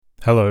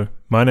Hello,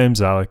 my name's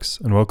Alex,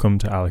 and welcome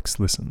to Alex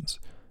Listens,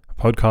 a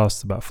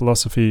podcast about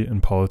philosophy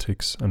and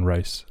politics and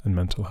race and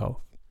mental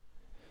health.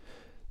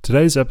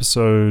 Today's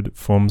episode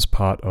forms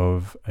part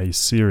of a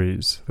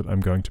series that I'm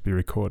going to be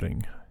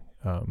recording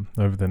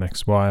over the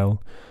next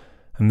while,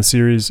 and the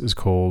series is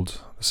called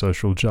the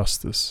Social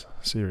Justice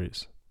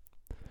Series.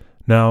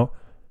 Now,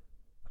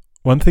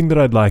 one thing that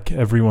I'd like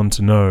everyone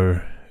to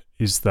know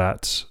is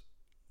that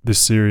this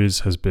series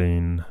has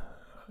been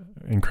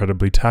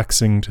incredibly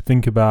taxing to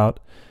think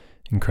about,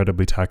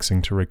 incredibly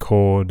taxing to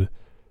record,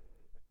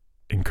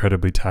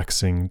 incredibly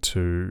taxing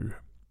to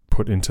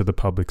put into the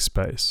public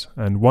space.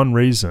 And one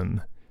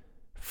reason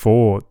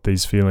for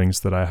these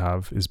feelings that I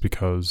have is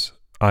because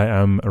I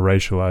am a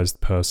racialized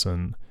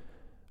person.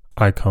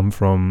 I come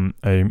from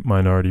a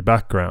minority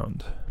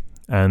background,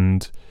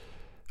 and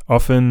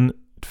often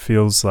it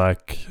feels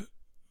like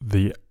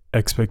the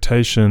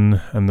expectation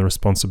and the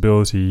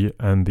responsibility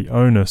and the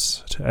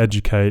onus to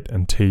educate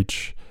and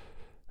teach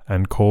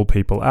and call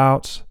people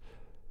out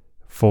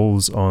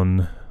falls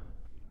on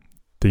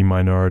the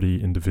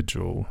minority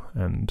individual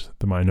and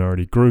the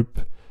minority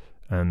group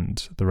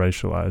and the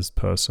racialized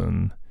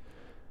person.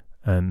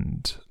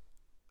 And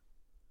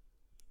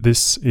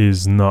this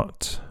is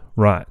not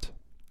right.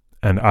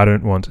 And I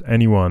don't want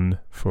anyone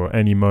for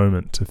any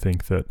moment to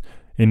think that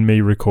in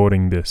me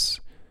recording this,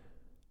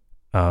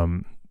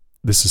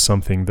 this is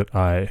something that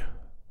I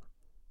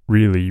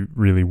really,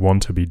 really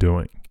want to be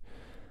doing.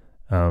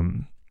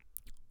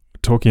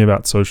 Talking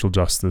about social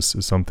justice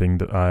is something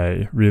that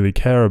I really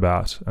care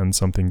about and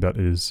something that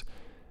is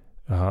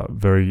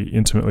very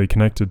intimately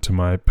connected to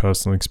my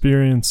personal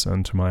experience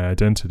and to my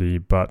identity,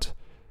 but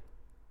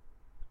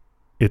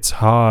it's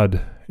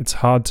hard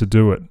to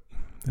do it.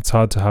 It's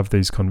hard to have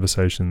these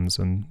conversations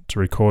and to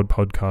record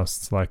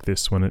podcasts like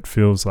this when it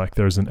feels like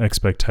there's an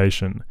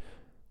expectation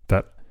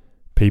that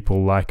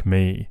people like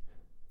me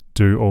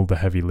do all the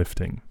heavy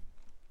lifting.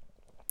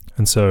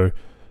 And so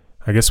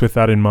I guess with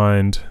that in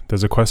mind,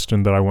 there's a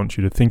question that I want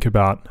you to think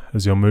about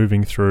as you're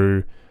moving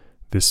through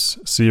this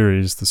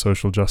series, the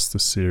Social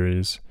Justice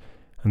Series,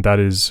 and that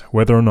is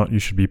whether or not you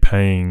should be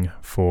paying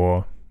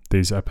for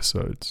these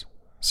episodes.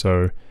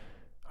 So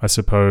I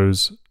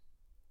suppose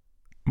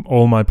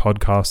all my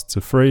podcasts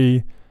are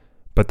free,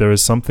 but there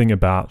is something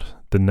about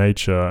the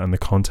nature and the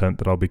content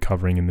that I'll be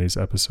covering in these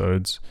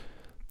episodes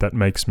that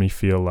makes me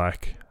feel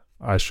like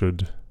I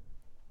should,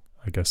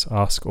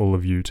 ask all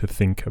of you to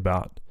think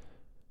about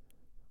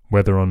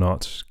whether or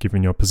not,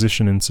 given your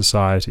position in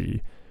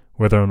society,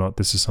 whether or not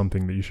this is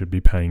something that you should be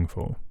paying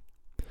for.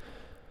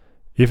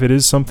 If it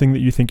is something that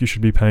you think you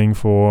should be paying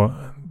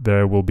for,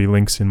 there will be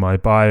links in my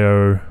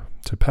bio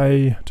to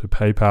pay, to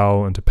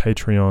PayPal, and to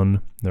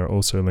Patreon. There are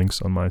also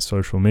links on my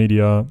social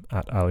media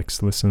at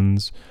Alex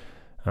Listens,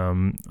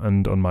 and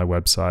on my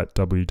website,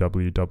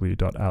 www.alex.co.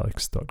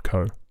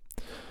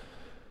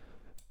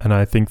 And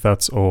I think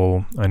that's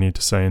all I need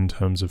to say in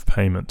terms of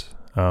payment.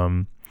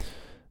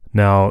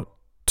 Now,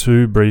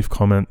 2 brief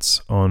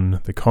comments on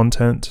the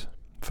content.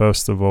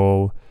 First of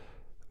all,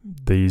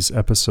 these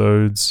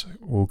episodes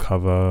will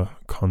cover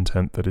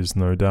content that is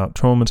no doubt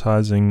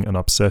traumatizing and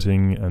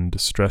upsetting and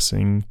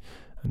distressing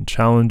and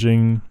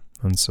challenging.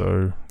 And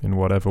so, in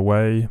whatever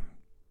way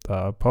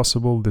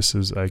possible, this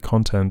is a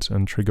content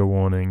and trigger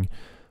warning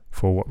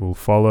for what will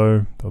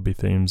follow. There'll be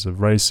themes of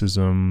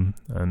racism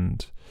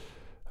and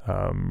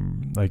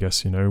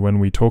when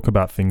we talk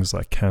about things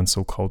like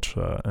cancel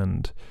culture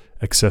and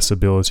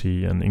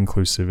accessibility and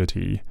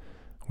inclusivity,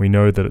 we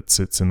know that it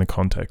sits in the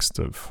context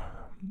of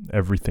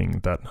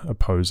everything that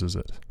opposes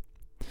it.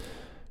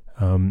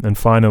 And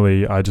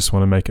finally, I just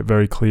want to make it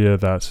very clear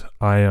that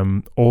I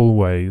am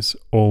always,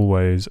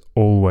 always,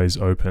 always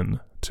open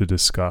to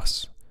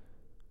discuss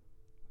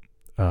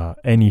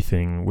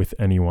anything with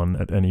anyone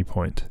at any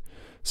point.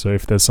 So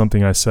if there's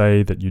something I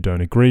say that you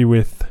don't agree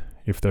with,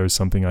 if there is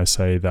something I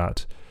say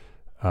that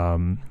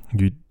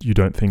you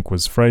don't think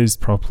was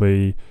phrased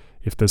properly,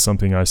 if there's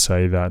something I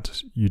say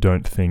that you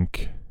don't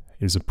think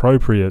is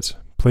appropriate,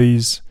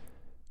 please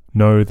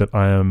know that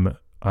I'm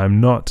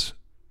not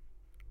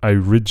a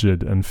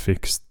rigid and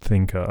fixed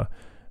thinker,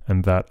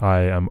 and that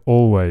I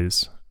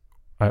always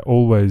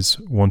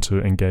want to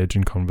engage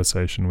in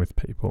conversation with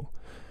people.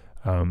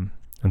 And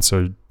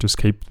so just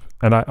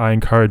I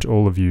encourage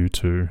all of you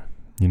to,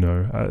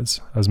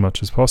 as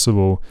much as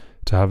possible,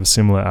 to have a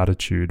similar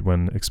attitude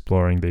when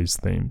exploring these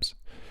themes.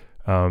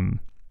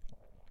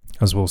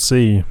 As we'll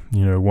see,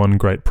 one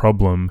great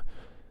problem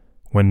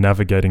when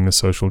navigating the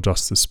social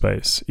justice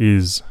space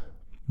is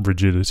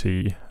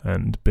rigidity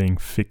and being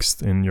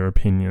fixed in your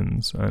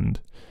opinions and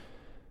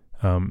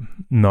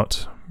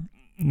not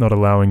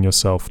allowing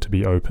yourself to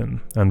be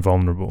open and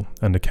vulnerable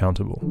and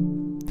accountable.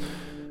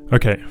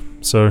 Okay,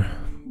 so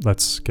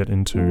let's get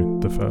into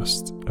the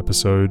first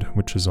episode,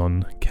 which is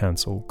on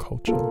cancel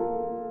culture.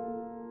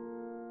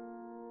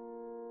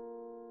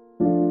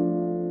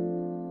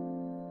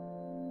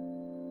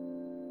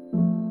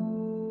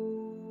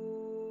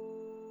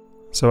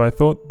 So I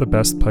thought the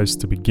best place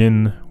to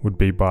begin would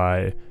be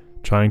by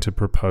trying to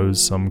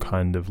propose some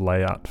kind of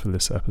layout for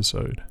this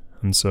episode.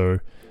 And so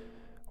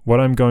what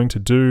I'm going to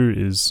do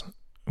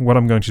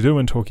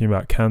when talking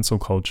about cancel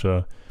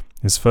culture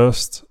is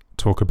first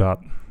talk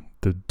about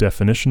the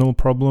definitional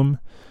problem.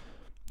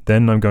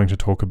 Then I'm going to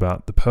talk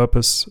about the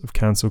purpose of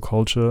cancel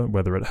culture,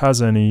 whether it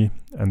has any,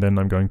 and then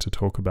I'm going to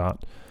talk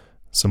about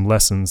some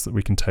lessons that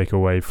we can take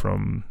away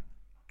from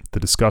the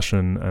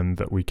discussion and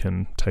that we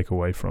can take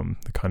away from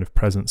the kind of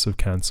presence of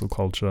cancel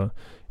culture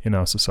in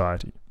our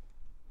society.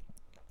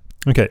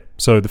 Okay,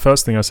 so the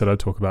first thing I said I'd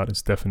talk about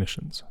is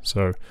definitions.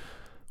 So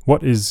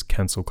what is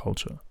cancel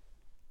culture?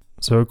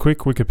 So a quick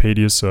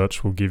Wikipedia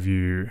search will give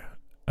you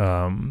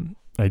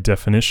a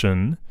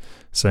definition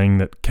saying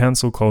that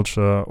cancel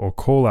culture or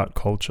call-out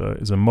culture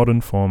is a modern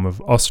form of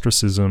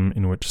ostracism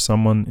in which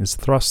someone is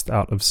thrust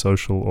out of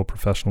social or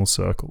professional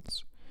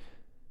circles.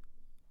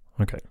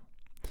 Okay.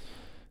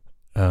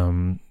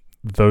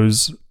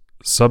 Those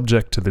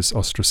subject to this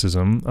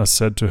ostracism are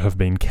said to have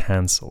been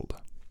cancelled.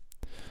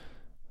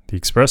 The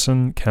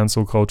expression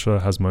cancel culture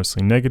has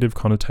mostly negative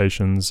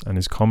connotations and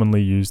is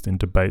commonly used in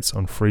debates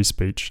on free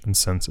speech and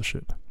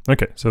censorship.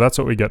 Okay, so that's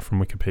what we get from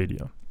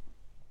Wikipedia.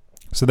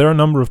 So there are a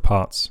number of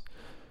parts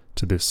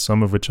to this,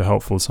 some of which are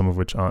helpful, some of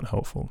which aren't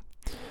helpful.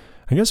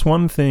 I guess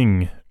one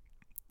thing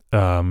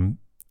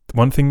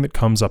that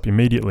comes up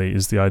immediately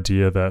is the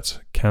idea that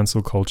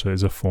cancel culture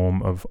is a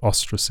form of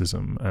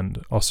ostracism and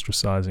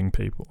ostracizing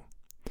people.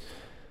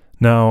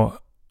 Now,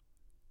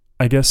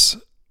 I guess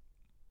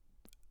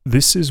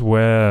this is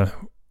where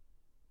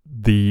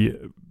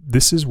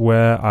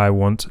I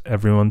want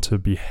everyone to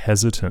be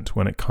hesitant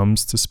when it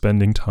comes to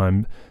spending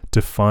time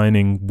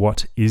defining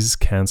what is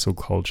cancel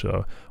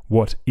culture,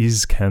 what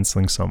is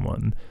canceling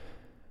someone,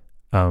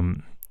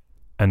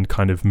 and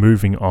kind of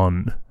moving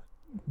on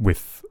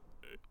with,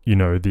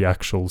 the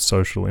actual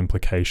social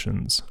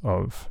implications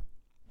of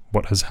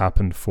what has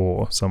happened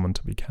for someone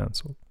to be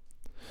cancelled.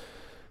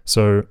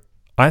 So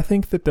I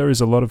think that there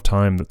is a lot of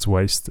time that's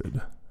wasted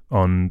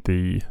on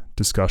the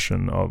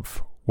discussion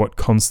of what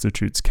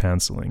constitutes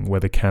cancelling,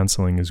 whether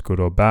cancelling is good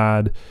or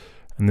bad,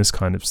 and this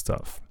kind of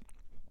stuff.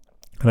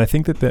 And I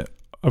think that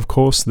of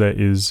course there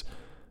is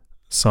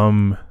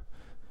some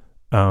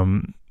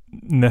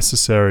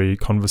necessary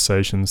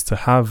conversations to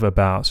have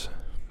about,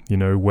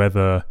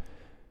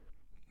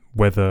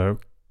 whether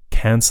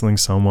cancelling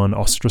someone,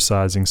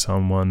 ostracizing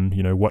someone,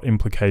 what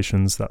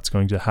implications that's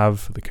going to have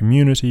for the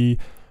community,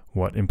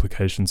 what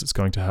implications it's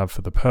going to have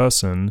for the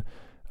person.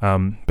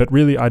 But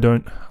really, I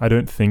don't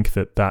think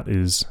that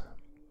is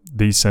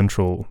the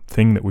central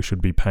thing that we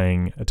should be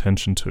paying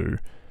attention to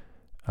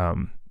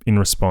in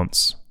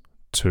response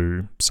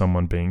to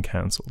someone being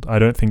cancelled. I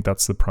don't think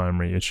that's the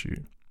primary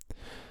issue.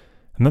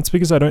 And that's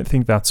because I don't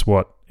think that's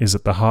what is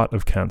at the heart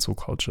of cancel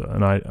culture,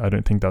 and I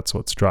don't think that's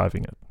what's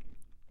driving it.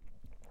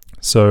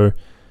 So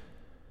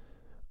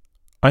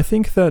I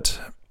think that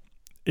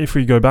if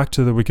we go back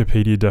to the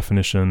Wikipedia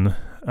definition,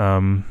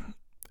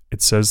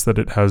 it says that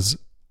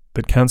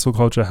that cancel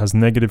culture has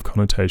negative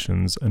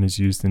connotations and is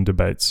used in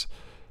debates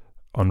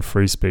on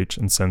free speech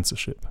and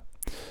censorship.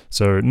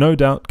 So no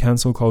doubt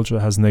cancel culture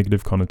has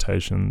negative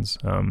connotations.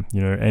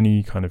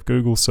 Any kind of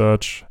Google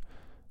search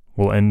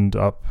will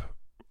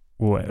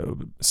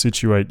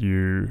situate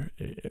you,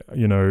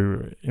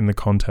 in the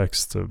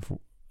context of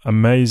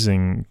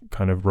amazing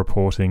kind of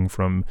reporting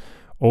from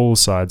all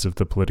sides of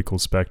the political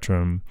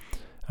spectrum.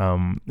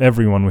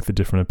 Everyone with a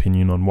different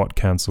opinion on what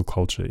cancel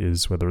culture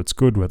is, whether it's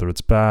good, whether it's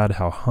bad,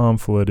 how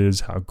harmful it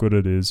is, how good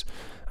it is.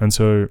 And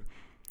so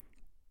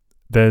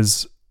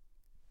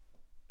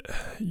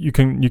you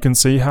can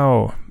see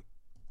how,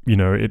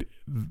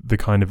 the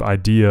kind of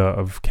idea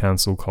of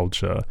cancel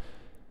culture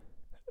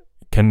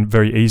can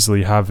very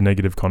easily have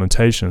negative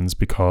connotations,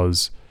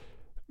 because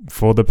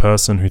for the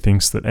person who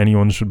thinks that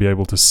anyone should be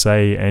able to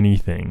say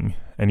anything,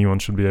 anyone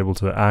should be able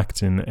to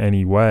act in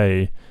any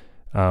way,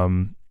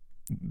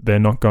 they're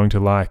not going to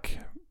like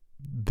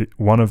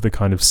one of the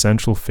kind of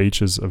central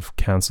features of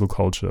cancel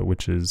culture,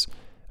 which is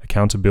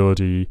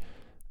accountability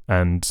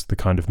and the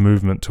kind of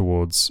movement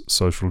towards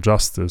social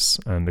justice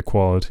and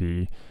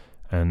equality,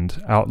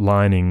 and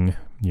outlining,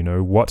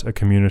 what a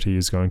community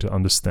is going to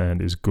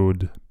understand is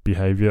good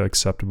behavior,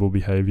 acceptable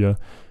behavior,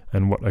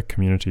 and what a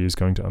community is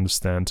going to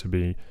understand to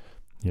be,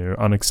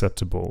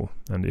 unacceptable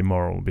and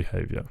immoral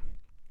behavior.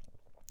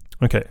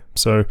 Okay,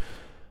 so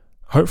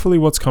hopefully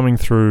what's coming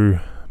through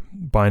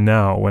by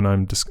now when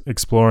I'm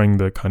exploring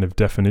the kind of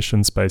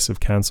definition space of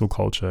cancel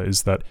culture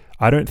is that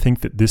I don't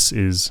think that this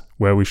is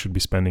where we should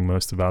be spending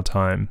most of our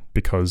time,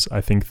 because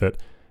I think that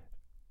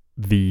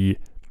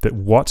that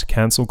what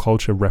cancel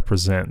culture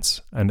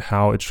represents and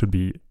how it should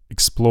be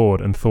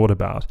explored and thought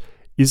about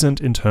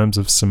isn't in terms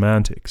of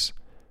semantics.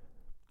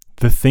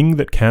 The thing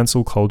that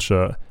cancel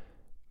culture,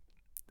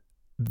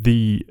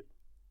 the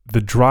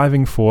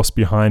driving force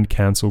behind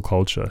cancel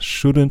culture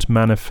shouldn't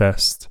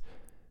manifest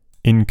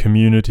in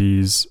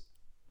communities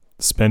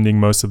spending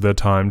most of their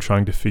time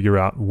trying to figure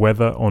out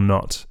whether or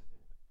not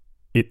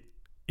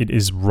it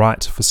is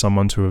right for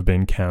someone to have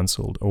been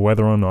cancelled, or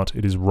whether or not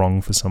it is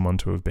wrong for someone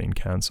to have been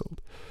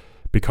cancelled.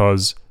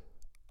 Because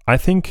I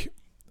think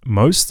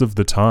most of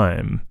the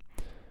time,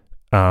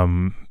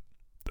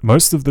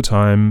 most of the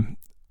time,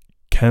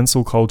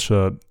 cancel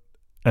culture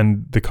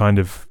and the kind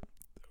of,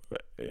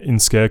 in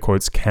scare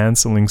quotes,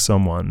 cancelling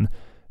someone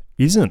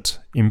isn't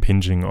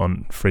impinging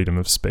on freedom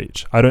of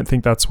speech. I don't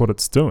think that's what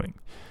it's doing.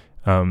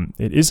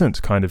 It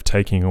isn't kind of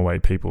taking away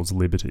people's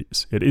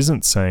liberties. It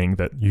isn't saying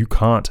that you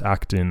can't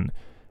act in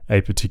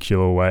a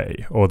particular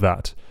way, or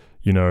that,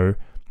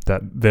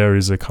 that there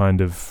is a kind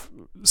of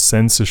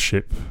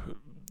censorship.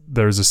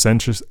 There is a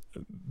censorship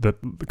that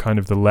kind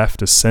of the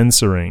left is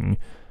censoring,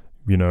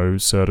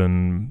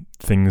 certain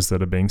things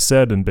that are being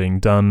said and being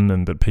done,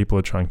 and that people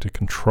are trying to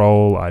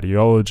control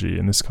ideology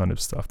and this kind of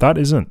stuff. I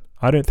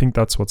don't think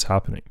that's what's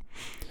happening.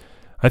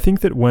 I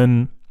think that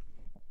when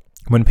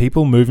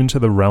people move into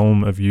the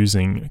realm of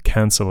using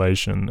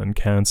cancellation and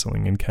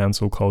cancelling and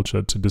cancel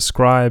culture to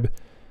describe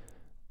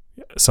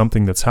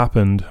something that's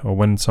happened, or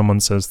when someone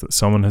says that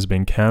someone has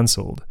been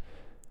cancelled,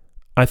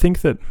 I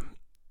think that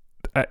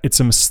it's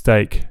a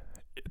mistake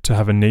to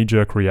have a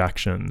knee-jerk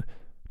reaction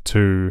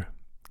to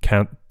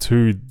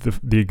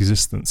the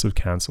existence of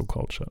cancel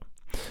culture.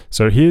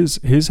 So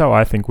here's how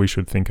I think we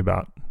should think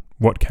about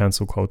what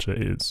cancel culture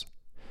is.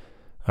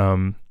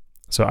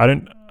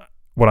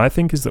 What I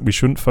think is that we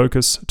shouldn't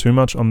focus too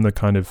much on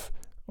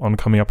on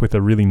coming up with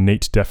a really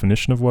neat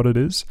definition of what it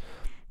is,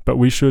 but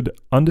we should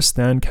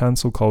understand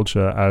cancel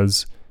culture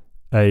as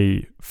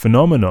a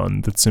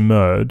phenomenon that's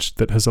emerged,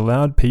 that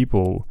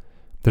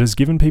has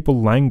given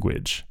people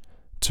language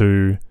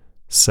to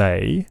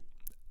say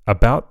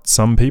about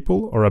some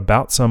people or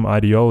about some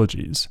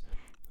ideologies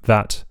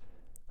that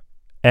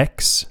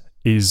X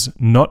is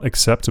not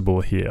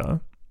acceptable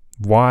here,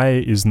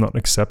 Y is not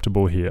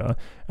acceptable here,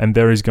 and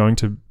there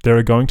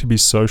are going to be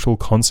social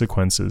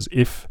consequences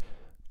if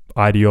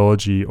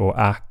ideology or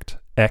act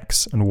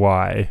X and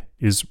Y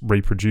is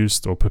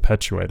reproduced or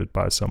perpetuated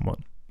by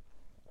someone.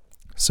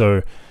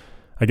 So,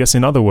 I guess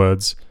in other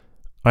words,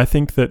 I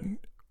think that,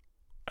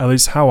 at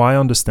least how I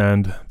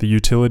understand the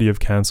utility of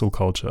cancel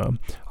culture,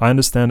 I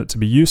understand it to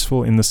be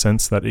useful in the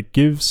sense that it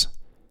gives,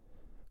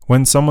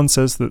 when someone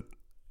says that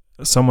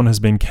someone has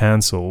been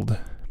cancelled,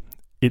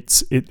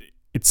 it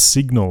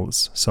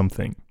signals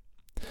something.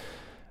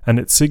 And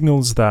it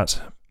signals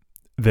that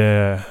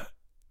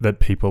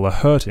people are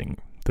hurting,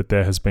 that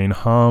there has been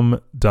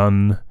harm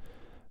done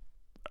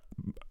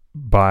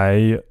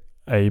by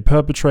a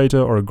perpetrator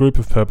or a group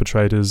of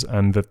perpetrators,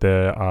 and that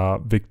there are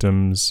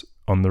victims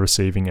on the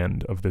receiving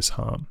end of this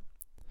harm.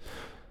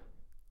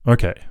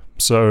 Okay,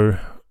 so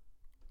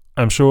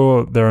I'm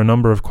sure there are a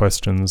number of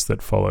questions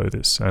that follow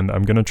this, and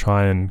I'm going to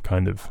try and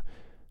kind of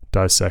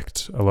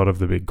dissect a lot of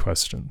the big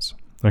questions.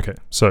 Okay,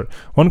 so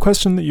one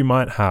question that you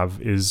might have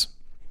is,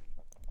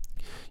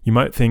 you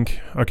might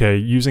think, okay,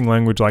 using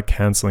language like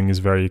cancelling is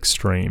very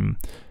extreme,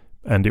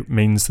 and it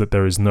means that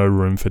there is no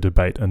room for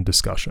debate and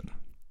discussion.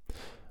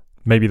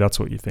 Maybe that's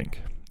what you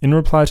think. In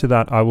reply to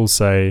that, I will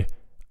say,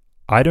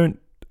 I don't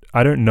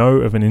know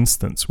of an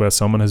instance where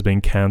someone has been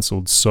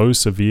cancelled so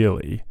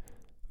severely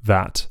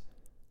that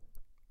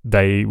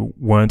they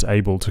weren't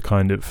able to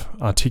kind of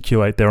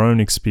articulate their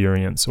own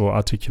experience or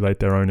articulate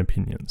their own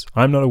opinions.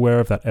 I'm not aware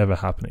of that ever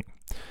happening.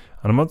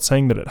 And I'm not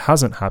saying that it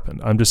hasn't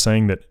happened. I'm just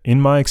saying that in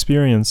my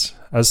experience,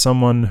 as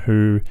someone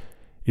who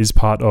is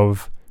part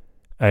of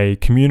a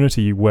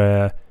community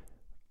where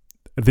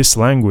this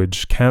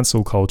language,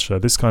 cancel culture,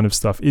 this kind of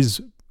stuff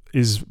is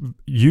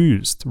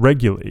used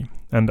regularly,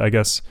 and I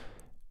guess,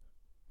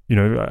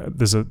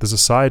 there's a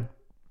side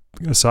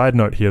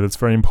note here that's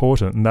very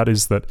important, and that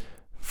is that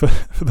for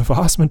the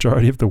vast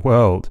majority of the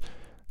world,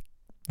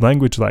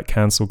 language like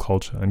cancel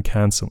culture and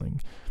cancelling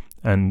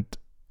and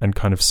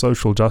kind of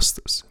social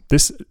justice,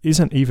 this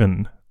isn't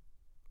even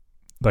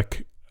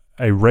like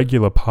a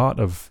regular part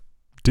of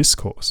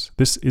discourse.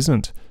 This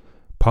isn't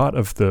part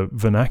of the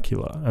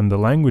vernacular and the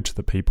language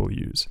that people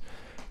use.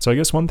 So I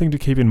guess one thing to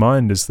keep in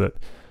mind is that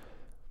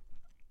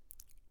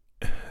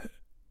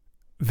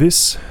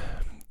this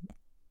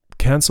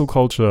cancel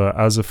culture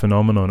as a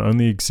phenomenon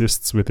only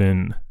exists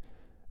within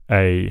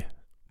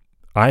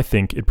I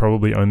think it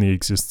probably only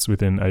exists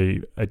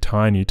within a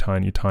tiny,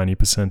 tiny, tiny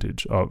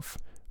percentage of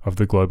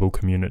the global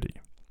community.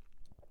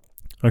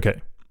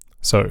 Okay,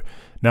 so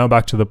now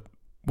back to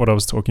what I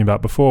was talking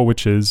about before,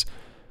 which is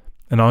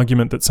an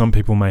argument that some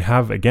people may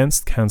have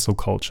against cancel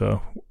culture,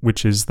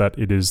 which is that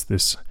it is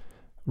this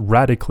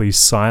radically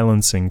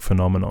silencing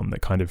phenomenon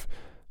that kind of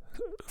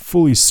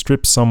fully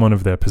strips someone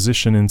of their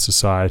position in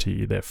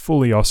society. They're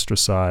fully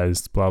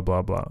ostracized, blah,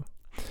 blah, blah.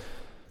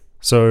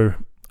 So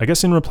I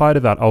guess in reply to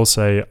that, I'll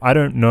say I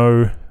don't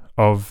know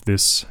of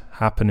this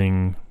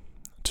happening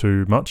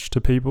too much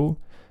to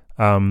people.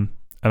 And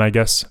I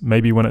guess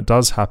maybe when it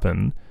does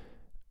happen,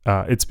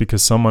 it's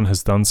because someone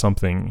has done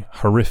something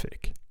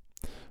horrific.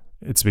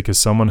 It's because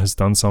someone has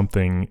done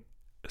something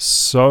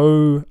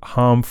so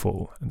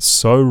harmful and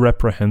so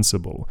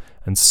reprehensible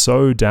and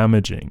so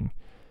damaging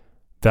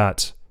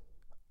that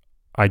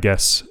I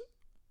guess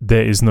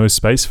there is no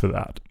space for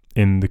that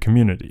in the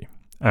community.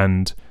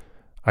 And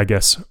I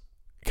guess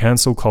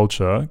cancel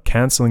culture,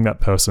 cancelling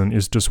that person,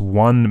 is just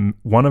one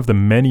of the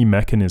many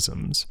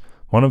mechanisms,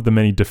 one of the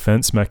many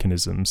defense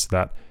mechanisms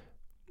that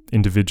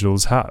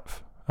individuals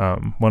have,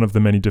 one of the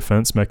many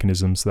defense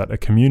mechanisms that a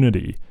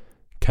community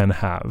can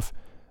have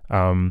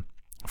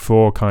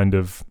for kind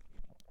of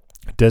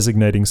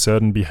designating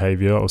certain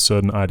behavior or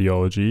certain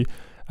ideology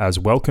as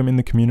welcome in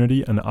the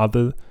community and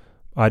other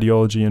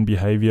ideology and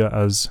behavior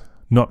as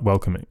not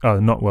welcome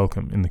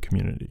in the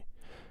community.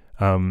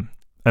 And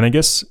I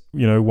guess,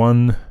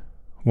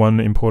 one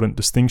important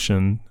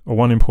distinction, or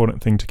one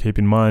important thing to keep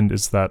in mind,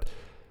 is that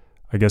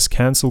I guess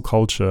cancel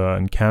culture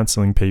and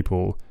canceling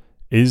people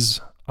is,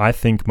 I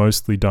think,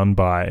 mostly done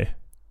by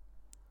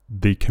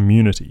the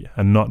community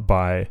and not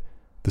by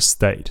the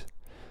state.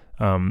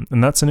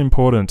 And that's an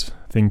important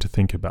thing to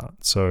think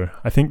about. So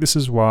I think this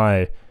is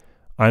why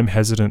I'm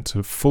hesitant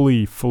to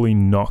fully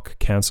knock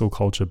cancel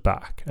culture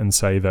back and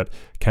say that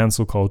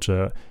cancel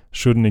culture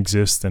shouldn't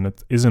exist and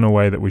it isn't a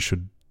way that we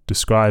should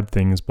describe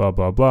things, blah,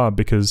 blah, blah,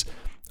 because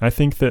I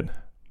think that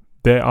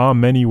there are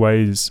many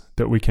ways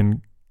that we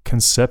can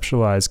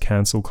conceptualize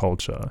cancel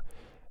culture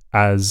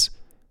as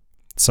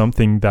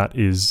something that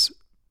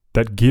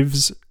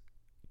gives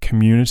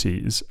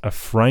communities a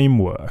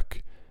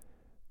framework.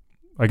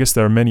 I guess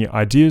there are many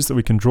ideas that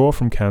we can draw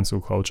from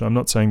cancel culture. I'm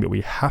not saying that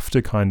we have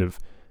to kind of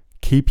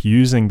keep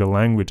using the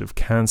language of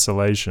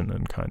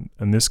cancellation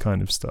and this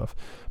kind of stuff.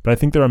 But I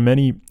think there are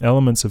many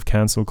elements of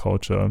cancel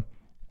culture,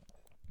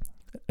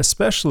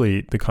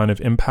 especially the kind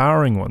of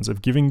empowering ones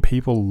of giving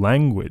people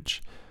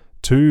language,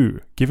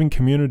 giving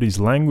communities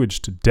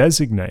language to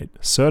designate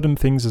certain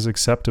things as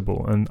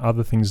acceptable and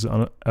other things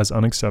as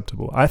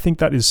unacceptable. I think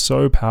that is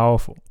so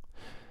powerful.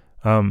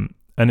 And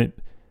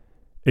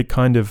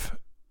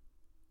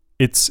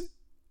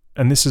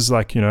this is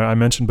like, I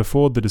mentioned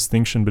before the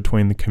distinction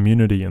between the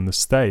community and the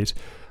state.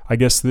 I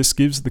guess this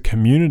gives the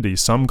community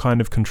some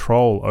kind of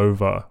control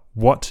over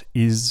what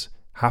is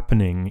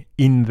happening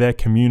in their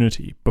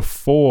community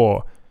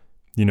before,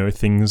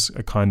 things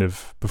are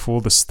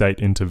before the state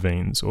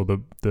intervenes or the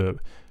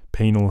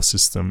penal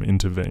system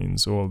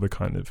intervenes or the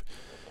kind of,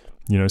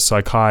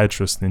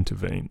 psychiatrist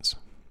intervenes.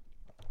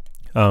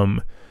 So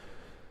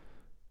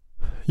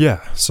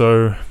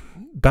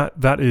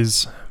that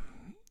is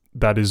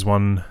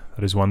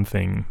one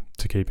thing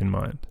to keep in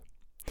mind.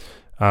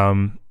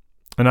 And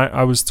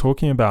I was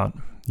talking about,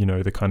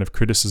 the kind of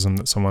criticism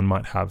that someone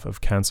might have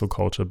of cancel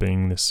culture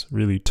being this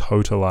really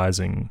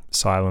totalizing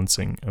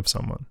silencing of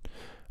someone.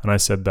 And I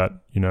said that,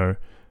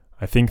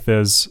 I think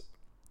there's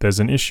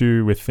an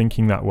issue with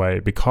thinking that way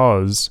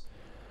because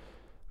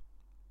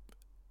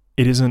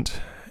it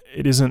isn't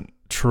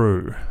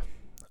true.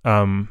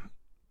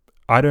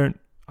 I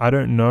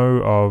don't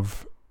know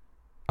of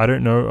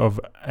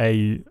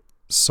a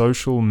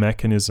social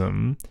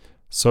mechanism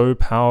so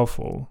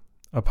powerful.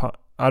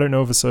 I don't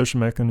know of a social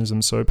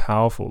mechanism so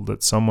powerful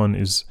that someone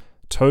is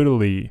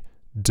totally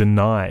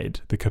denied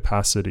the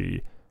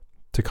capacity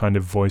to kind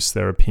of voice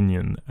their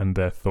opinion and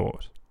their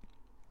thought.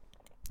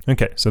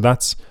 Okay, so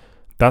that's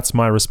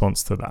my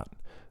response to that.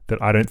 That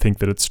I don't think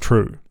that it's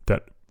true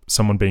that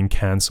someone being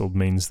cancelled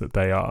means that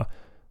they are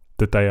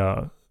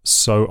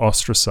so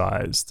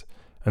ostracized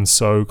and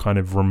so kind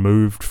of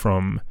removed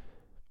from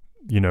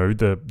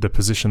the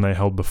position they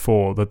held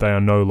before that they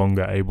are no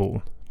longer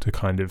able to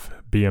kind of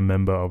be a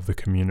member of the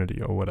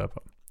community or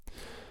whatever.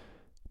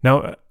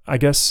 Now, I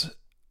guess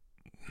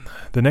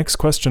the next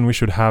question we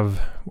should have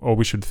or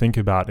we should think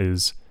about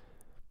is,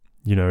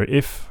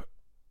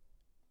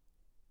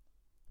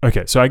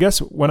 so I guess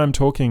when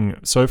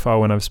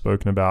I've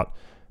spoken about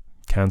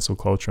cancel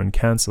culture and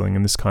cancelling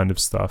and this kind of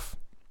stuff,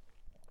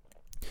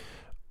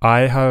 I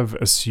have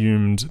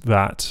assumed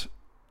that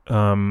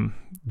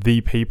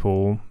the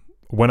people,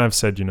 when I've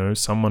said,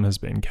 someone has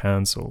been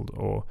cancelled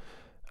or,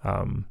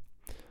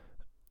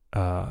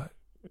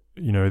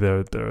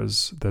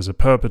 there's a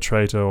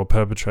perpetrator or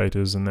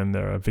perpetrators and then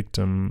there are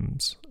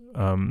victims,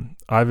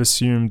 I've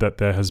assumed that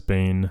there has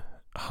been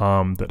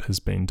harm that has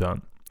been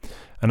done.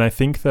 And I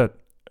think that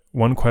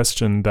one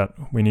question that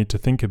we need to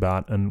think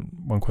about, and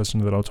one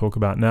question that I'll talk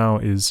about now,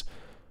 is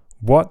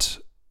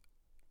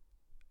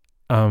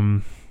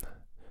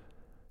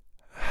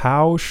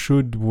how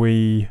should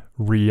we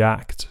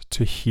react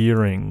to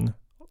hearing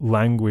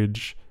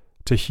language,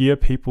 to hear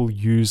people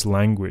use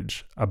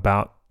language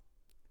about,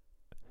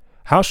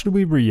 how should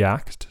we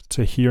react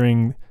to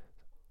hearing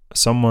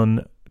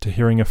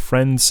a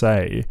friend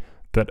say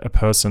that a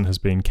person has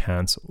been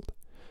cancelled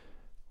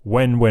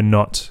when we're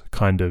not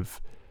kind of,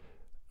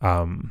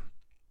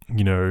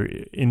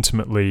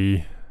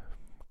 intimately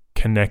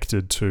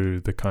connected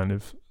to the kind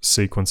of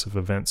sequence of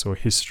events or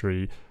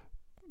history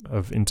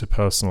of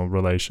interpersonal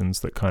relations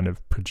that kind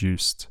of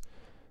produced,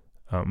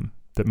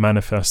 that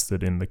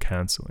manifested in the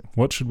cancelling?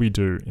 What should we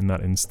do in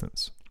that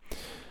instance?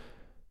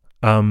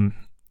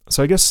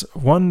 So I guess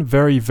one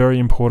very, very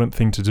important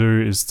thing to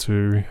do is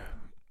to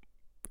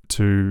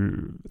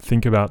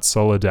think about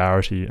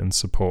solidarity and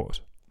support.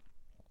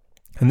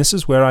 And this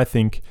is where I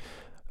think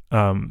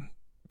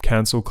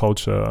cancel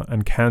culture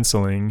and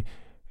cancelling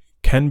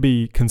can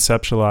be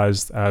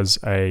conceptualized as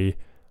a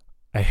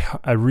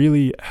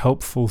really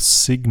helpful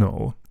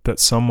signal that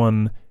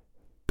someone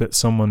that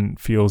someone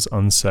feels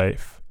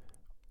unsafe,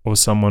 or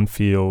someone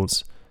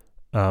feels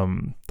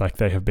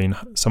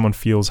someone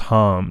feels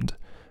harmed,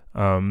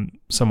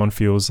 someone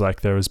feels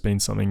like there has been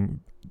something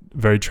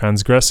very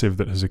transgressive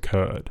that has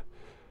occurred.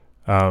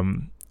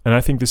 And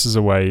I think this is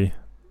a way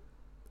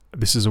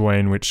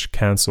in which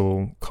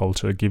cancel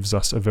culture gives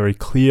us a very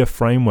clear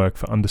framework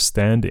for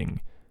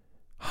understanding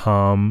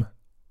harm,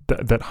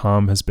 that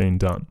harm has been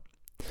done.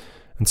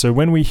 And so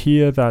when we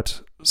hear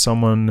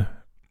someone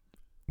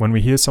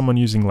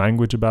using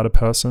language about a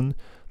person,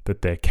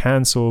 that they're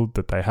cancelled,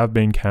 that they have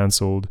been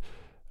cancelled,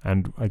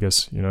 and I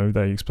guess,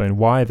 they explain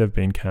why they've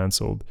been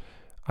cancelled,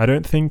 I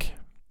don't think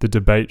the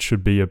debate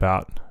should be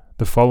about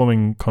the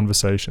following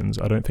conversations.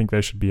 I don't think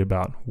they should be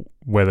about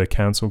whether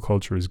cancel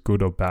culture is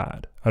good or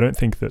bad. I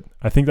think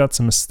that's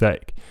a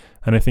mistake.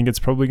 And I think it's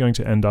probably going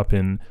to end up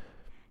in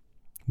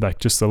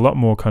just a lot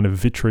more kind of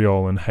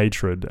vitriol and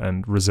hatred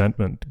and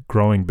resentment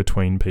growing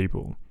between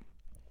people.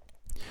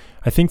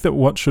 I think that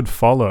what should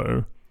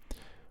follow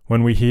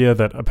when we hear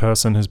that a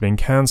person has been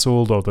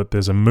cancelled, or that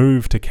there's a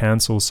move to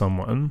cancel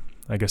someone,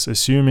 I guess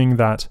assuming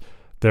that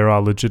there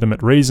are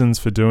legitimate reasons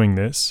for doing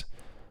this,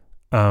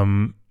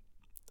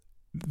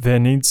 there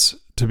needs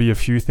to be a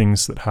few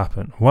things that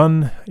happen.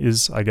 One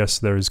is, I guess,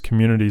 there is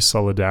community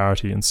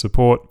solidarity and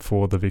support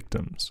for the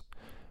victims.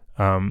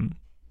 And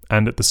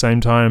at the same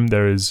time,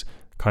 there is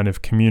kind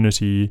of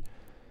community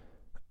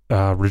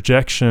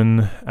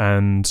rejection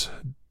and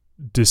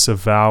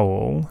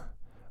disavowal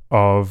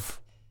of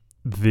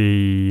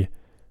the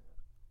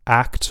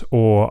act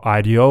or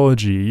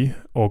ideology,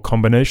 or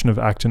combination of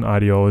act and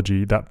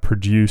ideology, that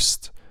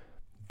produced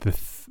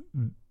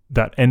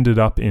that ended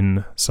up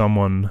in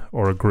someone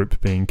or a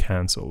group being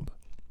cancelled.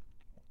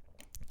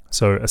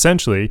 So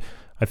essentially,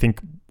 I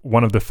think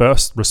one of the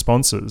first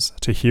responses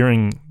to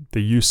hearing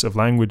the use of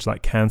language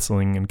like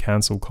cancelling and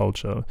cancel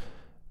culture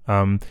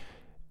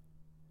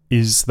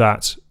is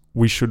that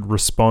we should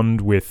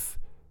respond with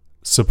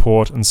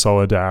support and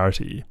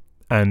solidarity.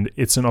 And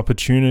it's an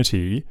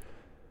opportunity.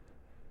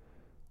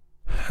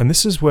 And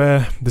this is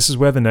where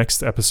the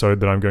next episode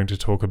that I'm going to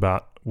talk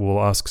about will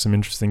ask some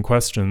interesting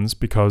questions,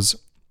 because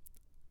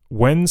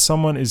when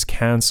someone is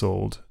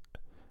cancelled,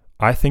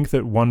 I think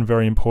that one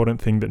very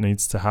important thing that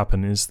needs to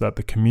happen is that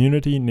the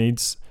community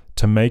needs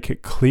to make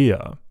it clear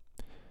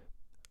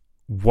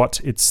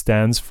what it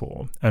stands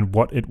for and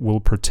what it will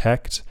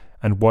protect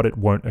and what it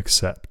won't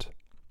accept.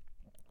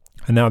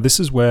 And now this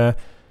is where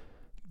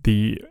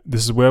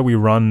we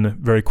run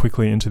very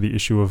quickly into the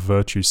issue of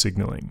virtue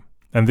signaling.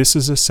 And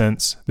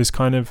this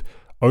kind of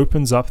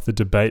opens up the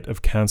debate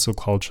of cancel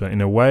culture in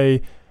a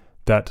way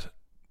that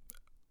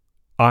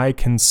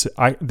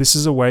this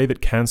is a way that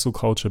cancel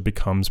culture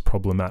becomes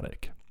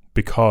problematic,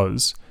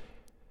 because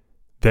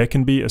there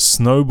can be a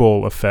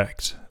snowball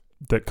effect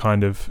that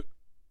kind of,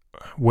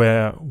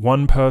 where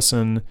one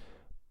person,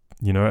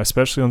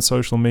 especially on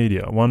social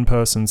media, one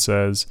person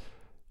says,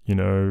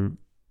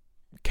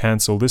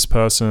 cancel this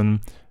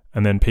person,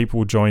 and then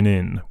people join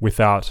in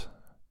without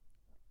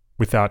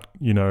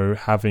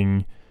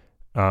having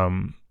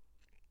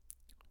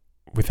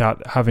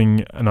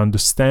an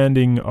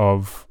understanding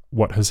of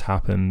what has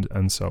happened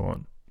and so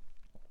on.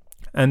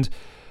 And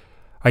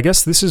I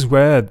guess this is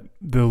where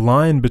the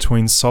line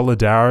between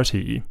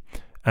solidarity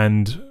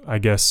and, I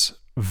guess,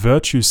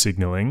 virtue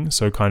signaling,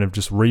 so kind of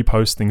just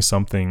reposting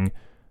something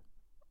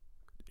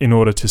in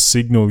order to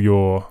signal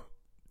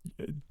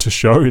to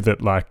show that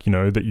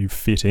that you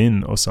fit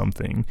in or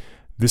something,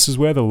 this is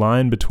where the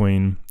line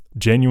between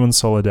genuine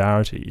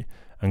solidarity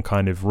and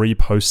kind of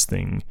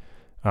reposting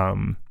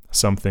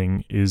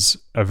something is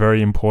a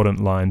very important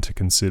line to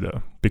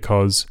consider.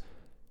 Because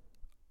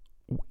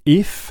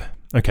if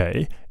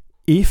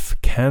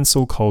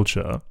cancel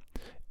culture,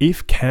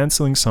 if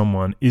cancelling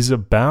someone is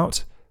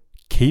about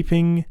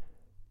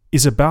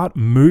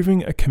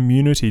moving a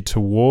community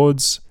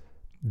towards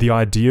the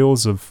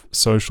ideals of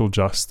social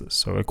justice,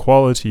 so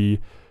equality,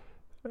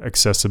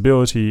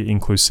 accessibility,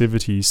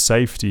 inclusivity,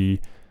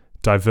 safety,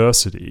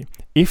 diversity,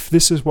 if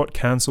this is what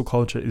cancel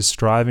culture is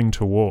striving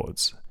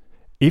towards,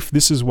 if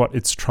this is what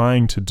it's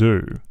trying to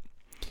do,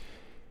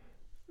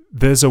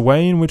 there's a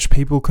way in which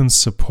people can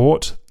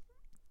support,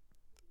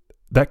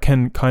 that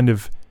can kind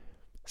of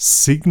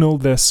signal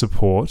their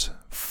support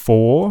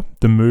for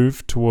the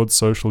move towards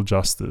social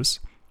justice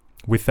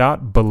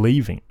without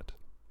believing it,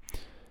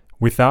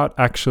 without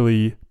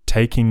actually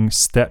taking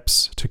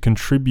steps to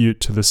contribute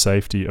to the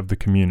safety of the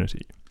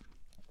community,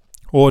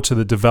 or to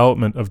the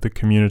development of the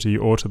community,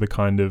 or to the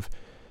kind of,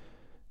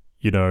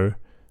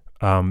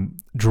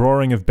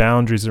 drawing of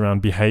boundaries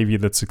around behavior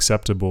that's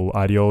acceptable,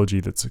 ideology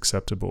that's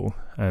acceptable,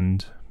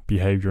 and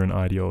behavior and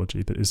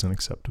ideology that isn't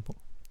acceptable.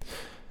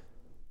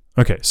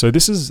 Okay, so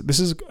this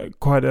is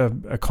quite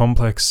a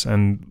complex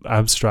and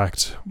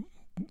abstract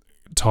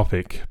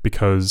topic,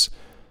 because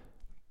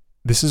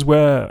this is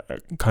where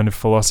kind of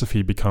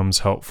philosophy becomes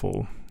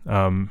helpful.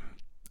 And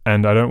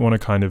I don't want to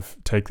kind of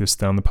take this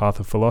down the path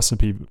of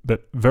philosophy,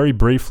 but very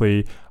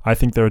briefly, I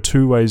think there are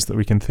two ways that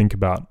we can think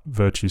about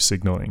virtue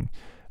signaling.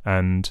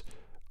 And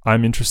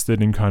I'm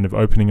interested in kind of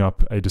opening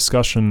up a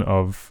discussion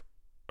of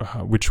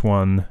which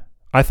one,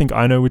 I think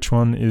I know which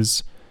one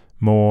is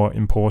more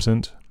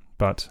important,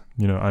 but,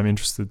 I'm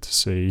interested to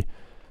see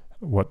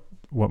what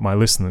my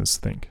listeners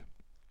think.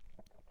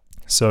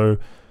 So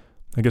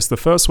I guess the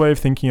first way of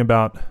thinking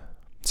about,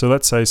 so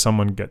let's say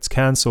someone gets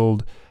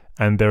cancelled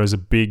and there is a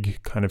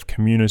big kind of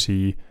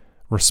community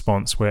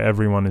response where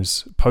everyone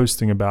is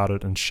posting about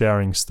it and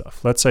sharing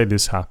stuff. Let's say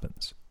this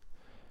happens.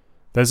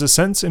 There's a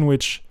sense in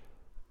which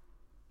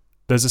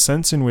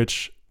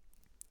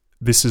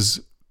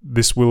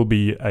this will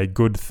be a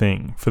good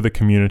thing for the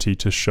community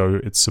to show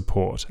its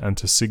support and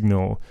to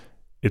signal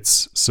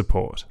its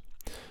support.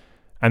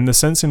 And the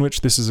sense in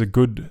which this is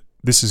good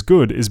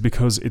is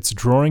because it's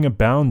drawing a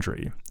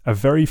boundary, a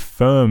very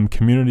firm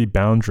community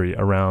boundary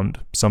around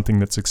something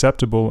that's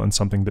acceptable and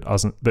something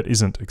that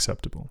isn't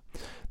acceptable.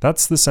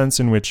 That's the sense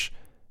in which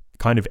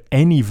kind of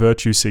any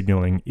virtue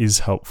signaling is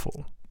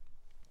helpful.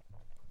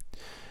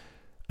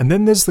 And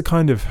then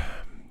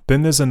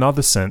there's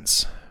another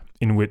sense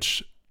in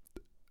which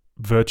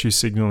virtue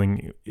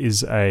signaling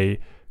is a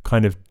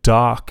kind of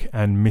dark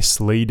and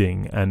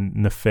misleading and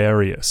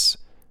nefarious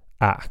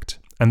act.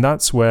 And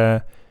that's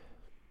where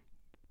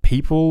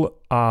people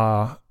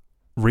are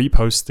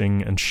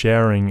reposting and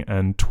sharing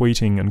and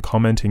tweeting and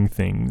commenting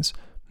things,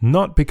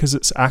 not because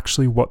it's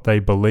actually what they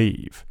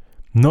believe,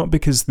 not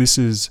because this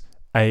is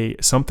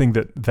something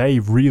that they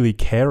really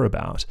care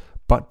about,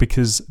 but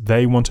because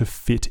they want to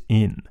fit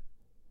in.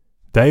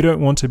 They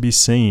don't want to be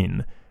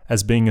seen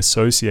as being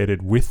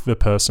associated with the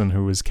person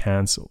who was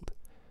cancelled.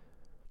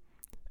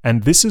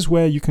 And this is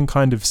where you can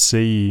kind of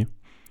see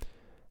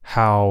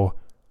how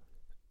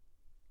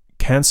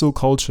cancel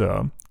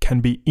culture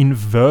can be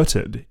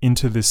inverted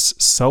into this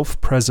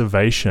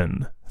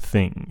self-preservation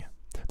thing.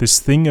 This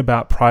thing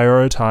about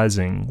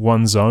prioritizing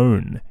one's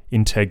own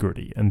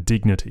integrity and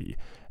dignity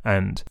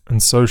and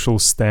social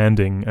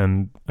standing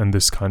and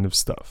this kind of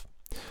stuff.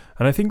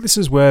 And I think this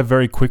is where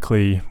very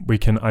quickly we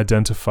can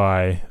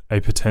identify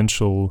a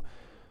potential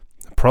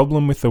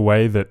problem with the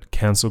way that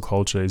cancel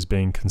culture is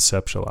being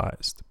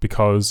conceptualized.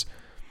 Because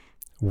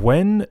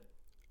when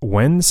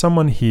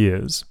someone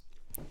hears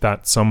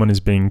that someone has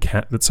been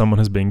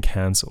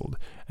cancelled,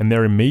 and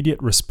their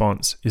immediate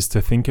response is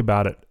to think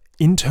about it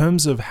in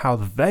terms of how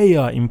they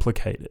are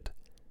implicated,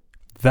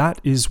 that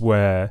is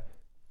where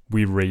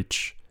we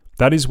reach.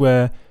 That is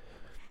where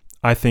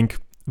I think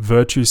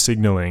virtue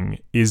signaling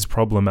is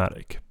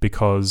problematic,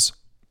 because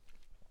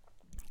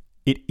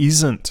it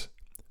isn't,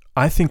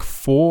 I think,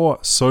 for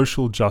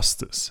social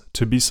justice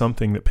to be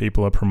something that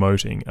people are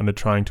promoting and are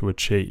trying to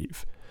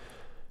achieve.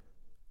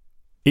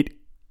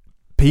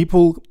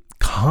 People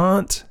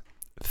can't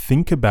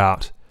think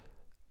about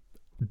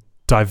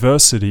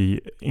diversity,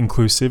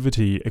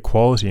 inclusivity,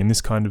 equality, and this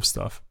kind of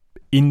stuff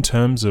in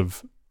terms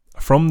of,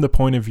 from the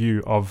point of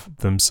view of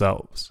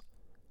themselves.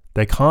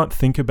 They can't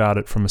think about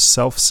it from a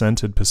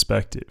self-centered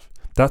perspective.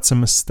 That's a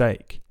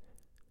mistake.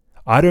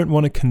 I don't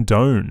want to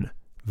condone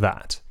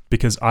that,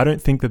 because I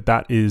don't think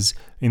that is,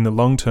 in the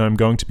long term,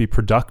 going to be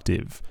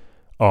productive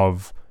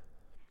of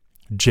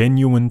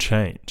genuine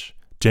change,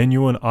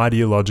 genuine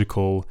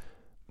ideological,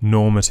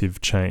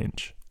 normative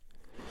change.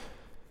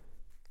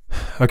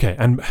 Okay,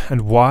 and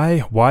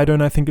why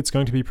don't I think it's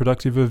going to be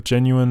productive of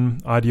genuine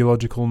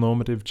ideological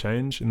normative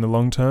change in the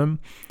long term?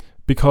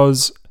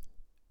 Because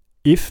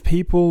if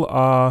people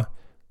are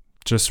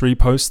just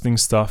reposting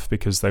stuff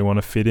because they want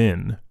to fit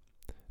in,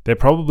 they're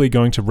probably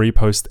going to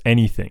repost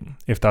anything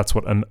if that's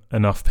what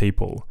enough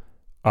people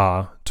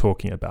are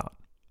talking about.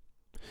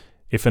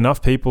 If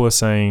enough people are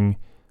saying,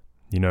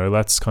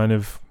 let's kind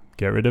of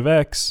get rid of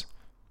X,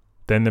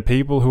 then the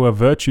people who are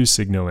virtue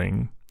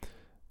signaling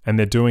and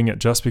they're doing it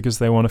just because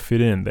they want to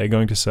fit in, they're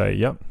going to say,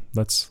 yep,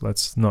 let's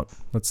not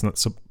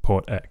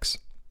support X.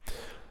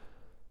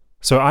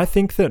 So I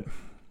think that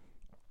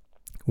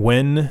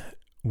when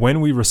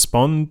we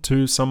respond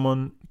to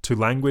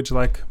language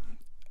like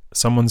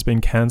someone's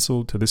been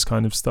cancelled, to this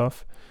kind of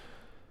stuff,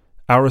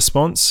 our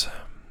response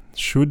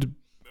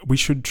we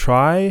should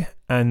try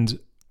and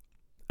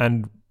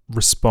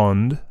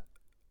respond,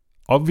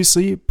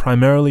 obviously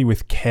primarily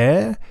with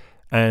care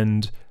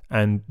and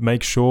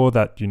make sure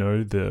that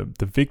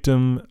the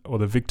victim or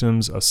the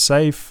victims are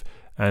safe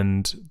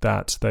and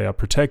that they are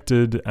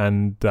protected,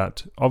 and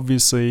that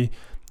obviously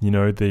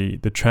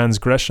the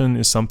transgression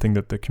is something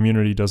that the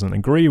community doesn't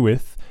agree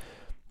with.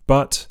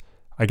 But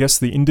I guess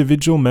the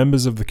individual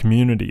members of the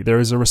community, there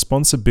is a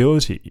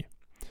responsibility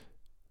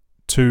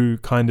to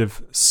kind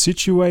of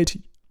situate.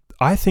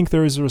 I think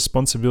there is a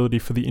responsibility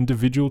for the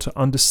individual to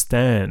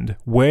understand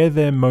where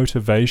their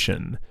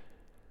motivation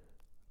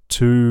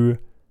to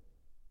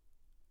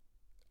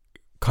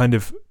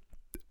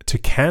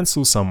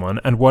cancel someone,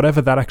 and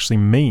whatever that actually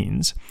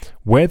means,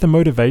 where the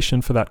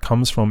motivation for that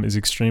comes from is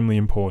extremely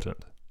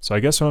important. So I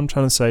guess what I'm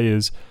trying to say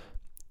is,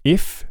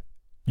 if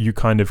you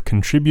kind of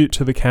contribute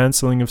to the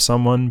cancelling of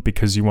someone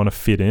because you want to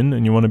fit in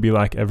and you want to be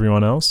like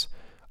everyone else,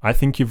 I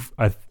think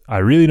I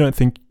really don't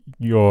think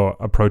you're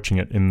approaching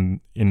it in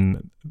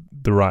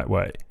the right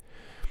way.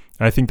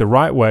 I think the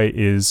right way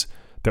is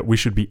that we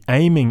should be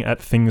aiming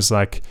at things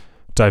like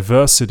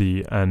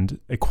diversity and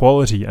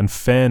equality and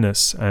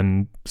fairness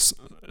and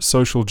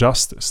social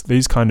justice,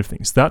 these kind of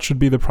things. That should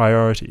be the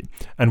priority.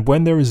 And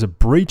when there is a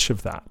breach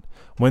of that,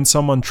 when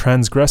someone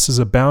transgresses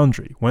a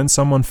boundary, when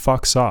someone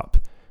fucks up,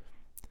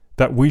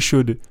 that we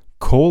should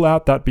call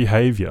out that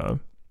behavior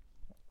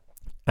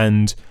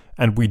and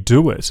we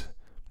do it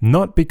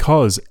not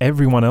because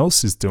everyone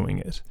else is doing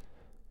it,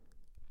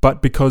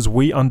 but because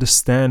we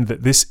understand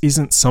that this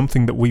isn't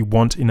something that we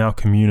want in our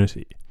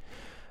community.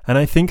 And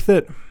I think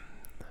this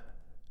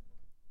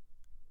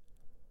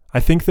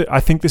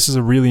is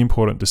a really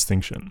important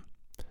distinction,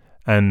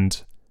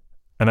 and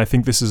I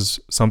think this is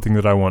something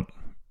that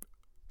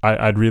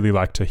I'd really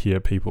like to hear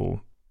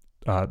people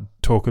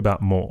talk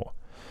about more.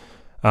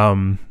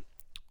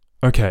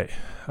 Okay,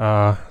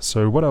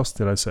 so what else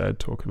did I say I'd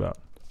talk about?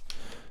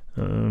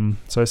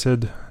 So I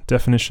said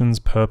definitions,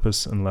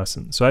 purpose, and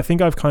lessons. So I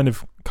think I've kind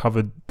of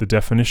covered the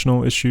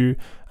definitional issue,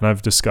 and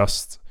I've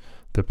discussed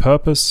the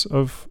purpose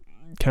of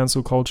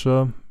cancel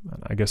culture.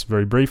 And I guess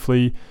very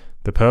briefly,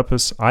 the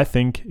purpose, I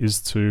think,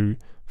 is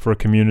for a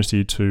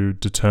community to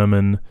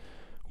determine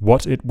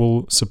what it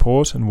will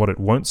support and what it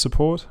won't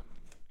support.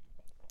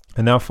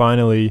 And now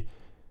finally,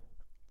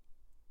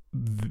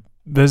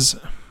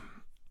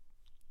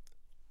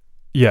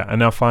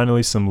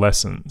 some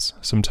lessons,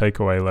 some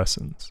takeaway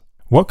lessons.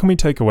 What can we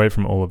take away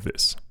from all of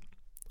this?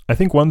 I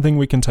think one thing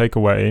we can take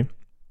away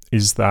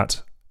is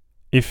that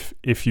if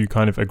you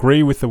kind of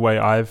agree with the way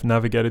I've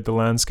navigated the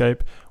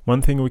landscape,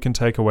 one thing we can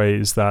take away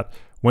is that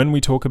when we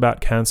talk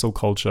about cancel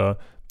culture,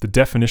 the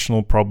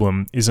definitional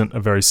problem isn't a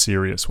very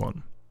serious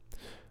one.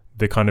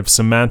 The kind of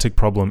semantic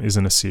problem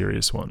isn't a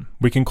serious one.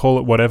 We can call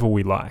it whatever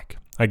we like.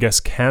 I guess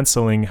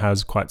cancelling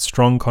has quite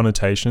strong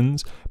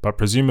connotations, but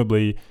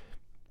presumably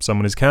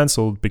someone is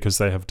cancelled because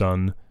they have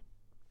done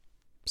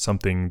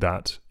something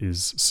that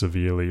is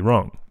severely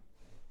wrong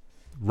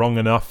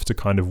enough to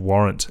kind of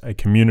warrant a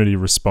community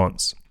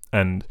response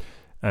and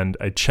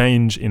a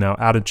change in our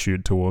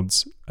attitude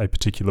towards a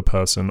particular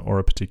person or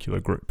a particular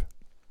group.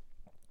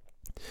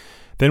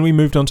 Then we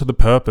moved on to the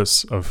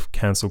purpose of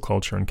cancel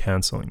culture and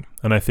cancelling.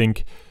 And I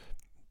think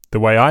the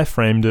way I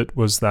framed it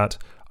was that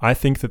I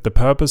think that the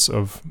purpose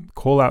of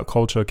call-out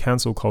culture,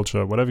 cancel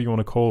culture, whatever you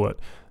want to call it,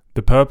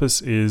 the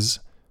purpose is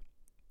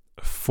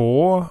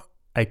for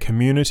a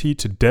community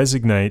to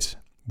designate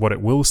what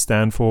it will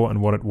stand for and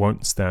what it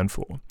won't stand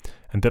for.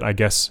 And that, I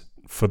guess,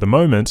 for the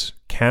moment,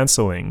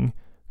 cancelling,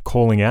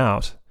 calling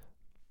out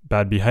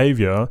bad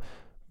behavior,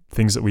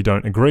 things that we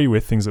don't agree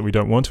with, things that we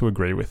don't want to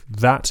agree with,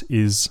 that's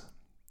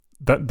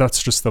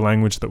just the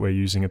language that we're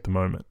using at the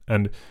moment.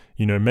 And,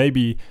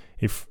 maybe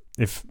if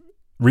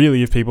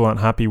people aren't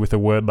happy with a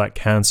word like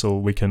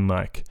cancel, we can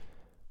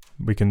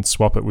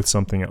swap it with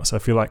something else. I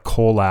feel like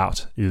call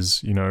out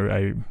is,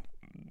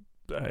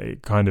 a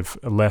kind of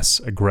a less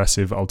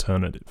aggressive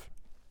alternative.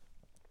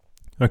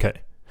 Okay.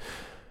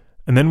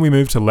 And then we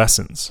move to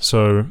lessons.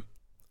 So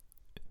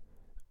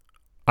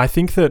I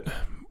think that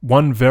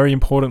one very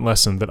important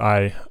lesson that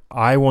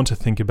I want to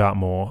think about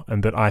more,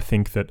 and that I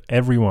think that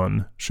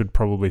everyone should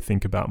probably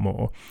think about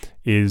more,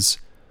 is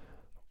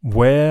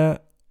where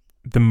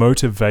the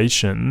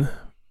motivation,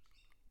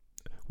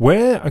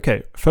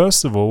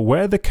 first of all,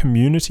 where the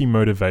community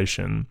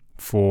motivation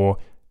for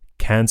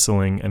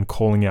cancelling and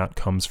calling out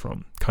comes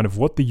from, kind of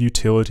what the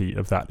utility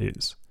of that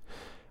is.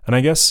 And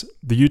I guess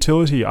the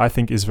utility, I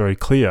think, is very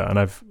clear, and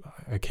I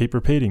keep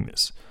repeating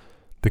this.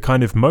 The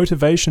kind of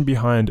motivation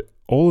behind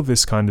all of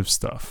this kind of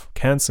stuff,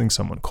 cancelling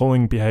someone,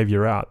 calling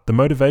behavior out, the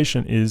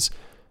motivation is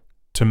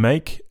to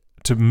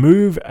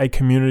move a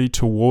community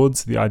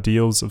towards the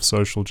ideals of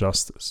social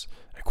justice,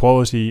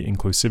 equality,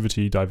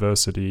 inclusivity,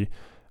 diversity,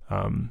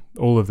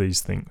 all of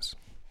these things.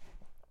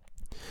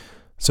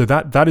 So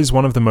that is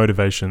one of the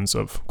motivations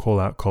of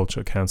call-out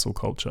culture, cancel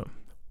culture.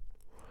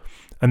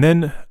 And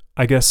then,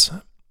 I guess,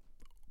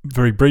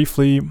 very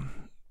briefly,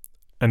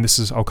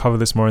 and I'll cover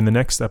this more in the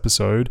next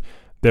episode,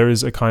 there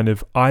is a kind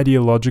of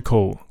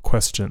ideological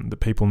question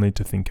that people need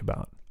to think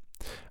about.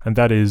 And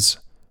that is,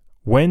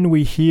 when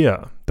we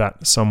hear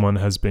that someone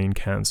has been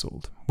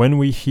cancelled, when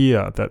we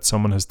hear that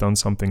someone has done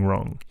something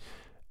wrong,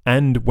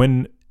 and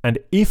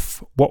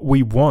if what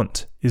we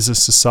want is a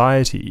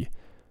society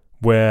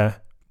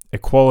where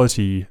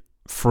equality,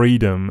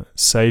 freedom,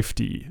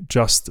 safety,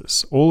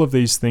 justice, all of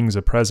these things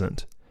are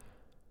present,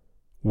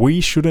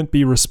 we shouldn't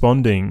be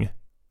responding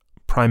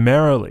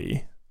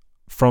primarily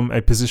from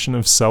a position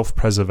of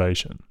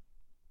self-preservation.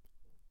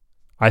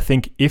 I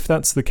think if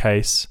that's the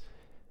case,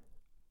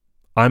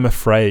 I'm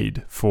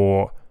afraid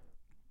for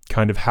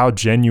kind of how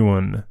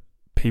genuine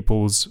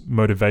people's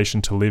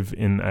motivation to live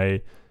in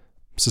a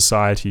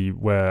society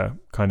where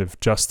kind of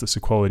justice,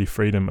 equality,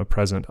 freedom are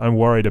present. I'm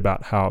worried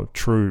about how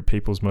true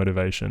people's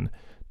motivation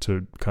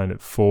to kind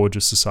of forge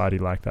a society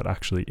like that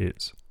actually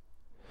is.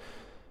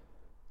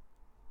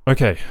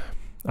 Okay,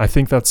 I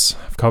think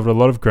I've covered a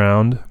lot of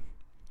ground,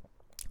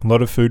 a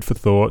lot of food for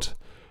thought.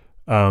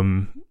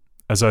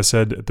 As I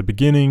said at the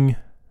beginning,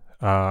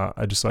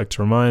 I'd just like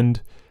to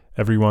remind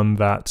everyone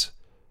that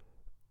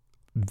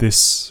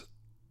this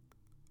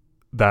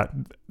that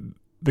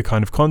the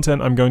kind of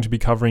content I'm going to be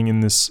covering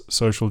in this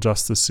social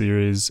justice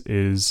series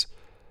is,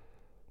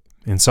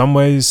 in some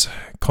ways,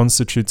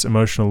 constitutes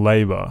emotional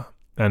labor.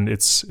 And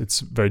it's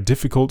very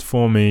difficult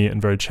for me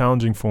and very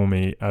challenging for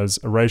me as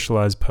a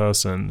racialized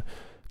person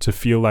to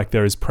feel like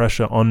there is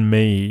pressure on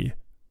me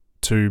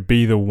to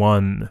be the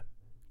one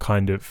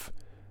kind of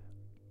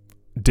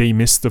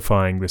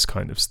demystifying this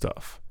kind of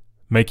stuff,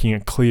 making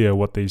it clear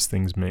what these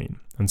things mean.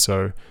 And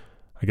so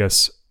I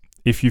guess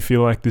if you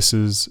feel like this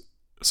is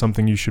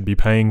something you should be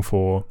paying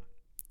for,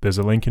 there's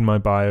a link in the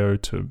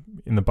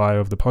bio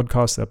of the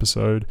podcast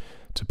episode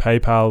to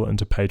PayPal and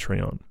to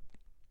Patreon.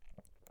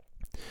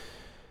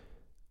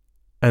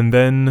 And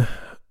then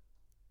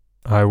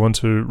I want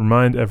to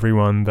remind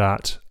everyone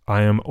that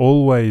I am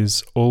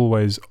always,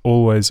 always,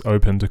 always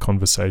open to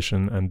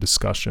conversation and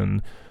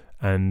discussion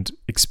and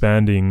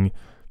expanding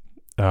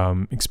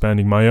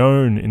my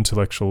own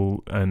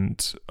intellectual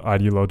and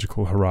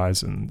ideological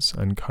horizons,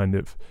 and kind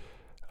of,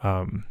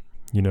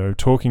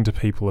 talking to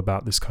people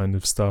about this kind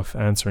of stuff,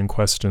 answering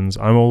questions.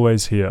 I'm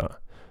always here.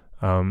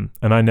 And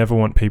I never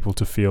want people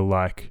to feel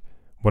like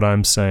what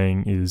I'm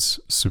saying is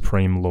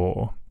supreme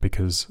law,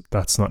 because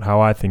that's not how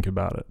I think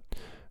about it.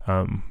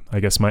 I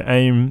guess my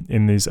aim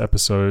in these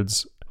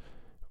episodes,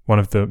 one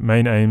of the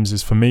main aims,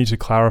 is for me to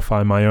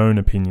clarify my own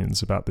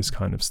opinions about this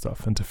kind of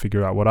stuff and to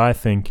figure out what I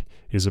think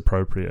is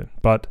appropriate.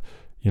 But,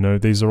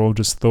 these are all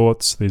just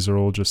thoughts, these are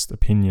all just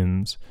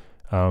opinions.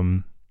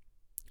 And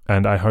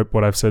I hope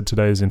what I've said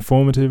today is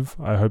informative.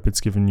 I hope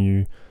it's given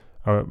you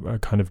a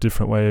kind of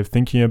different way of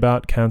thinking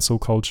about cancel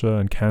culture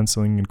and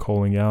cancelling and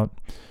calling out.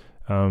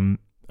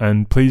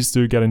 And please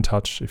do get in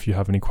touch if you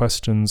have any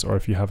questions or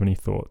if you have any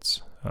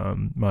thoughts.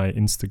 My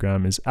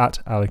Instagram is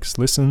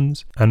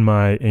 @AlexListens, and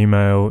my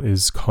email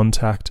is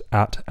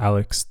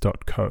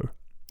contact@alex.co.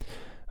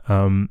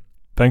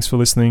 Thanks for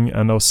listening,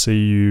 and I'll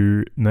see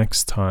you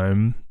next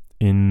time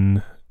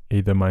in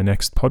either my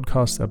next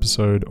podcast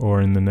episode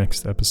or in the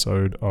next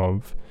episode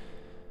of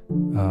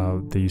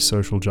the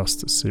social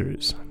justice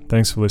series.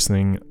 Thanks for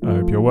listening. I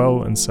hope you're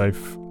well and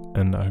safe,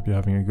 and I hope you're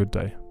having a good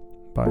day.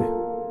 Bye.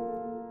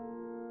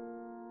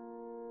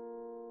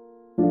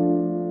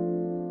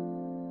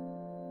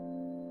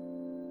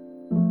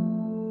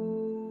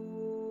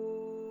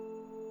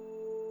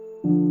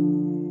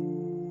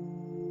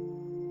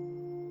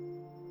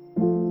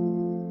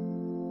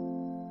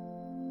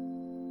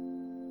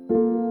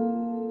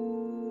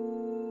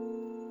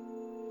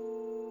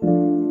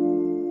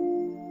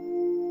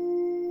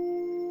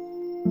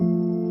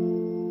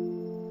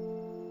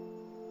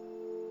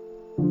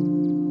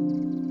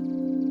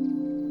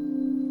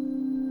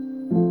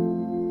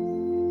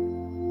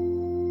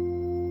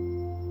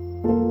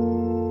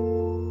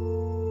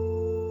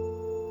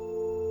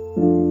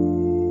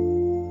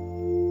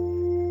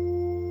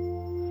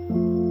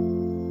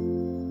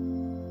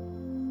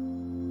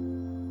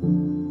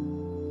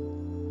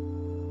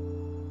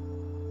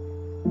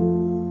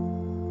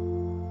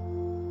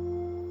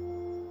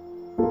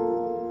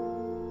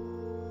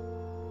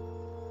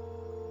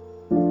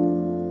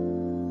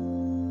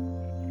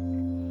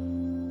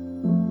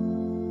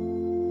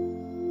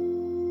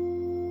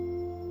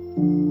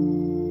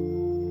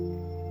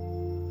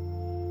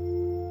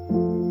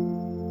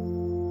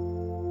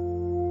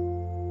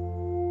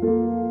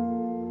 you